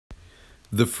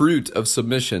The fruit of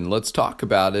submission. Let's talk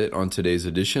about it on today's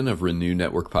edition of Renew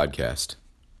Network Podcast.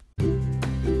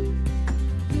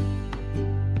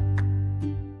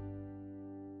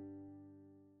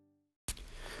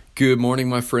 Good morning,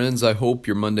 my friends. I hope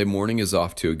your Monday morning is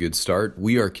off to a good start.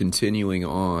 We are continuing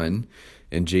on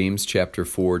in James chapter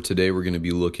 4. Today we're going to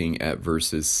be looking at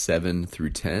verses 7 through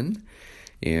 10.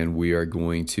 And we are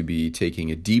going to be taking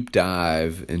a deep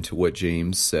dive into what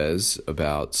James says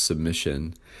about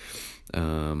submission.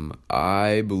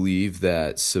 I believe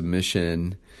that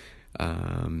submission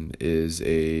is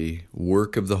a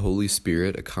work of the Holy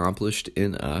Spirit accomplished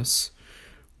in us,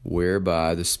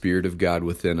 whereby the Spirit of God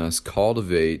within us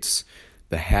cultivates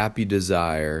the happy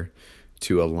desire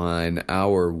to align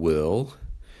our will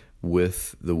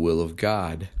with the will of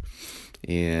God.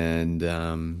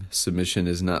 And submission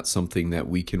is not something that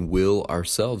we can will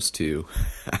ourselves to.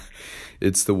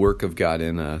 It's the work of God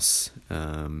in us.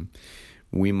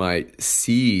 We might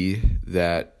see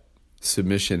that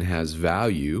submission has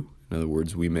value. In other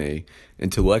words, we may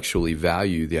intellectually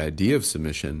value the idea of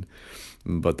submission,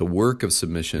 but the work of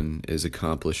submission is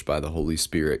accomplished by the Holy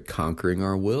Spirit conquering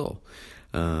our will.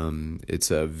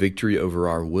 It's a victory over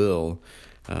our will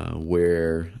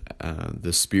where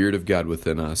the Spirit of God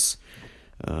within us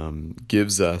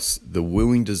gives us the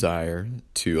willing desire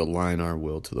to align our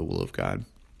will to the will of God.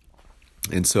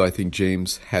 And so I think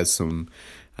James has some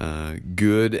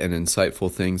good and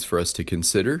insightful things for us to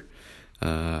consider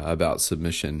about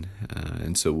submission.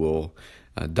 And so we'll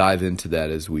dive into that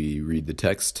as we read the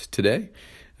text today.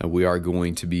 We are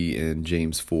going to be in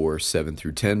James 4, 7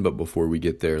 through 10, but before we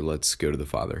get there, let's go to the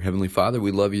Father. Heavenly Father, we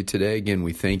love you today. Again,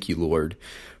 we thank you, Lord,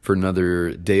 for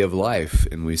another day of life,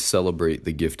 and we celebrate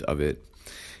the gift of it.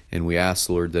 And we ask,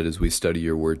 Lord, that as we study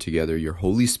your word together, your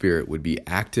Holy Spirit would be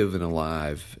active and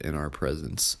alive in our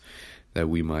presence, that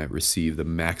we might receive the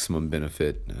maximum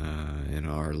benefit in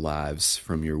our lives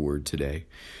from your word today.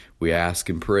 We ask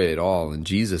and pray it all in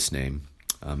Jesus' name.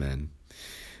 Amen.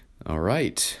 All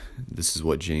right. This is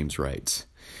what James writes.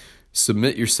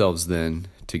 Submit yourselves then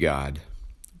to God.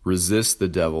 Resist the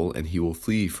devil, and he will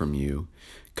flee from you.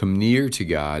 Come near to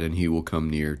God, and he will come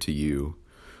near to you.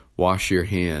 Wash your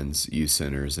hands, you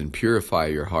sinners, and purify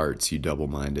your hearts, you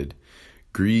double-minded.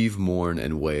 Grieve, mourn,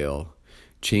 and wail.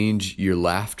 Change your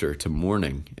laughter to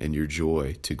mourning and your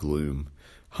joy to gloom.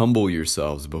 Humble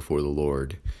yourselves before the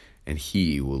Lord, and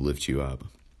he will lift you up.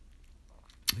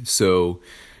 So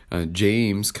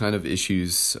James kind of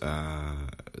issues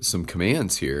some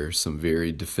commands here, some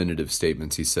very definitive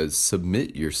statements. He says,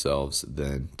 submit yourselves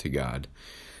then to God.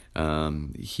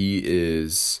 He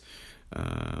is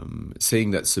saying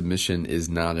that submission is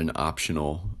not an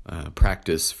optional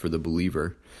practice for the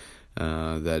believer.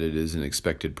 That it is an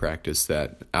expected practice,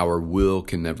 that our will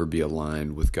can never be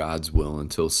aligned with God's will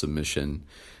until submission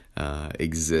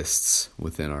exists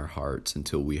within our hearts,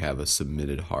 until we have a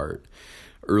submitted heart.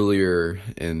 Earlier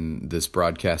in this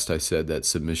broadcast, I said that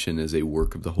submission is a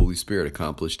work of the Holy Spirit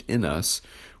accomplished in us,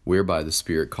 whereby the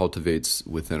Spirit cultivates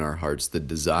within our hearts the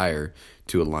desire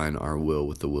to align our will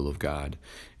with the will of God.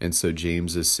 And so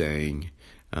James is saying,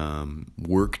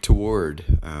 work toward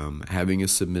having a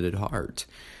submitted heart.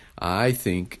 I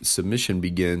think submission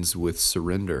begins with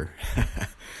surrender,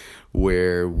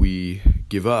 where we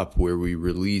give up, where we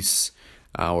release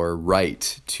our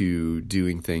right to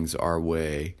doing things our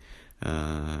way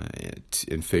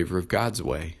in favor of God's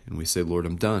way. And we say, Lord,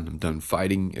 I'm done. I'm done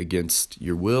fighting against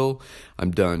your will.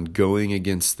 I'm done going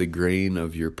against the grain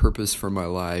of your purpose for my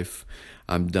life.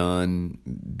 I'm done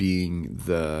being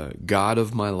the God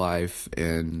of my life,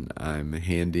 and I'm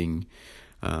handing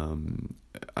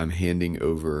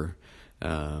over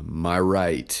my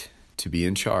right to be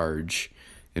in charge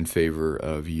in favor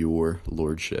of your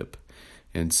lordship.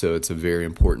 And so it's a very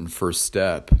important first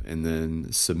step. And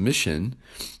then submission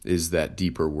is that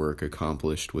deeper work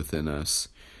accomplished within us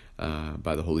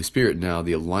by the Holy Spirit. Now,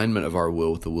 the alignment of our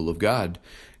will with the will of God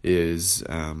is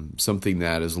something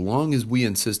that, as long as we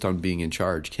insist on being in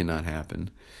charge, cannot happen.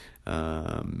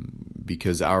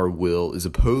 Because our will is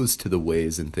opposed to the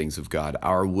ways and things of God.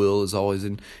 Our will is always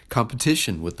in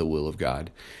competition with the will of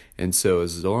God. And so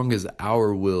as long as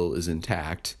our will is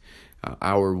intact,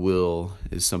 our will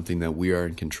is something that we are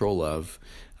in control of,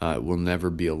 it will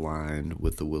never be aligned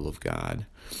with the will of God.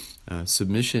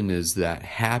 Submission is that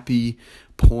happy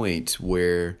point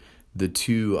where the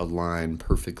two align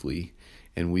perfectly.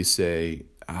 And we say,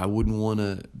 I wouldn't want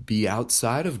to be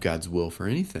outside of God's will for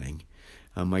anything.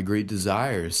 My great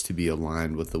desire is to be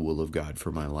aligned with the will of God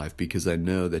for my life, because I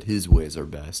know that his ways are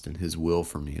best and his will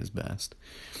for me is best.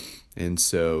 And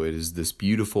so it is this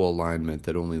beautiful alignment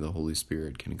that only the Holy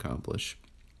Spirit can accomplish.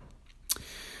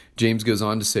 James goes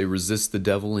on to say, resist the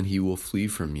devil and he will flee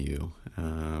from you.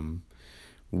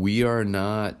 We are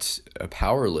not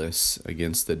powerless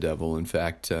against the devil. In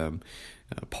fact,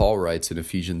 Paul writes in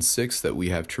Ephesians 6 that we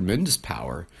have tremendous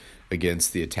power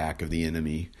against the attack of the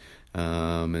enemy.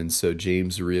 And so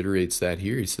James reiterates that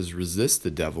here. He says, resist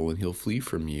the devil and he'll flee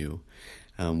from you.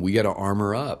 We got to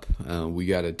armor up. We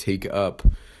got to take up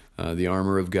the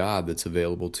armor of God that's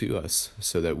available to us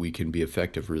so that we can be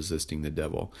effective resisting the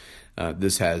devil.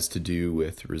 This has to do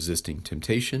with resisting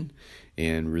temptation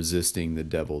and resisting the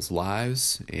devil's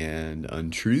lies and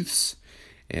untruths.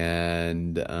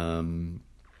 And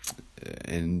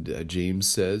James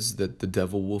says that the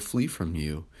devil will flee from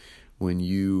you when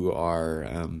you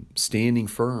are standing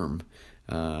firm.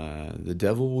 The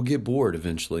devil will get bored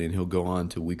eventually, and he'll go on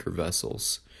to weaker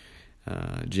vessels.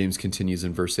 James continues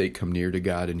in verse 8, come near to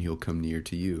God and he'll come near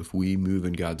to you. If we move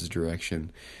in God's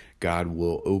direction, God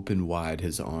will open wide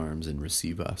his arms and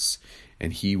receive us,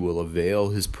 and he will avail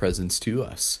his presence to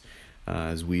us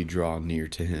as we draw near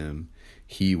to him.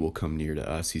 He will come near to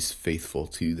us. He's faithful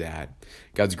to that.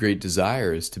 God's great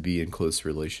desire is to be in close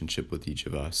relationship with each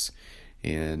of us.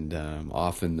 And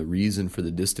often the reason for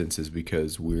the distance is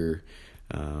because we're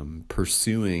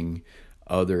pursuing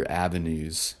other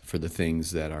avenues for the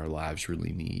things that our lives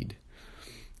really need.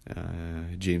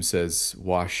 James says,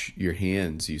 wash your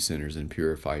hands, you sinners, and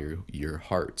purify your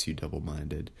hearts, you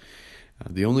double-minded.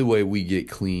 The only way we get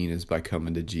clean is by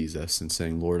coming to Jesus and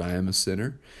saying, Lord, I am a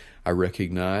sinner. I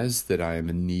recognize that I am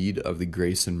in need of the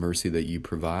grace and mercy that you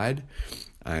provide.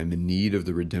 I am in need of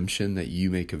the redemption that you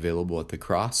make available at the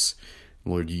cross.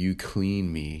 Lord, you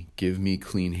clean me. Give me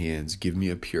clean hands. Give me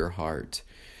a pure heart.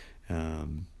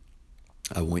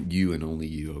 I want you and only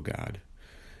you, O God.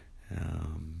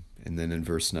 And then in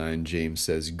verse 9, James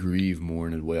says, grieve,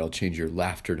 mourn, and wail. Change your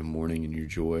laughter to mourning and your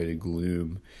joy to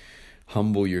gloom.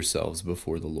 Humble yourselves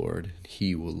before the Lord, and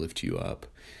he will lift you up.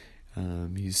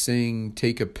 He's saying,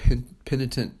 take a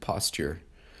penitent posture.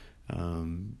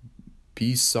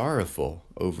 Be sorrowful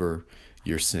over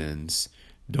your sins.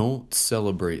 Don't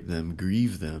celebrate them,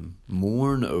 grieve them,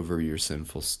 mourn over your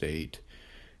sinful state,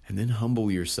 and then humble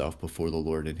yourself before the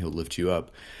Lord, and he'll lift you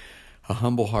up. A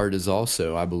humble heart is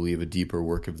also, I believe, a deeper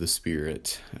work of the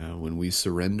Spirit. When we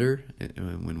surrender,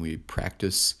 when we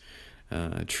practice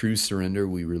true surrender,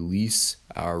 we release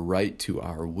our right to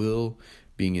our will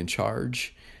being in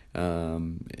charge,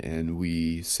 and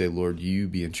we say, Lord, you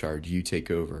be in charge, you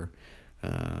take over.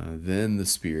 Then the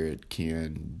Spirit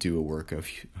can do a work of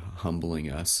humbling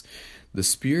us. The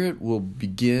Spirit will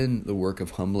begin the work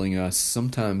of humbling us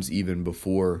sometimes even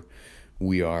before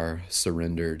we are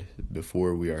surrendered,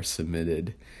 before we are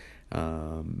submitted.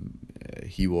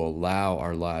 He will allow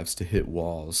our lives to hit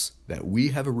walls that we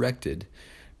have erected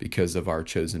because of our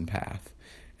chosen path.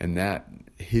 And that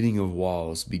hitting of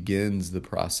walls begins the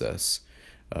process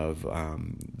of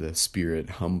the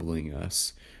Spirit humbling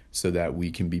us so that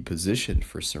we can be positioned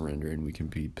for surrender and we can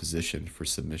be positioned for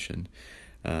submission.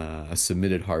 A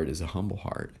submitted heart is a humble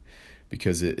heart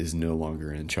because it is no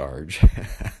longer in charge.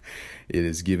 It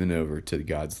is given over to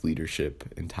God's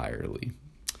leadership entirely.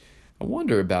 I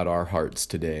wonder about our hearts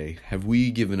today. Have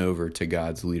we given over to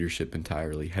God's leadership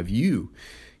entirely? Have you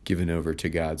given over to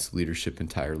God's leadership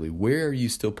entirely? Where are you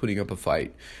still putting up a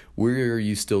fight? Where are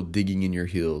you still digging in your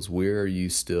heels? Where are you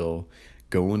still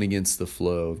going against the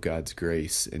flow of God's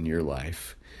grace in your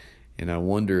life? And I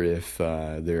wonder if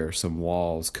there are some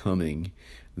walls coming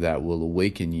that will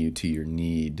awaken you to your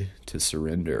need to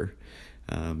surrender.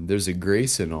 There's a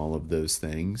grace in all of those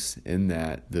things, in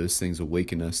that those things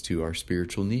awaken us to our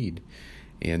spiritual need,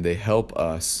 and they help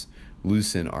us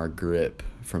loosen our grip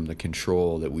from the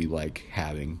control that we like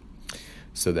having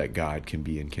so that God can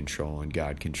be in control and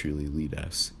God can truly lead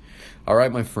us. All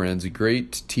right, my friends, a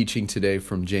great teaching today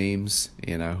from James,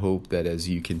 and I hope that as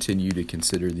you continue to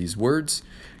consider these words,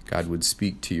 God would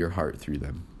speak to your heart through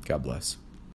them. God bless.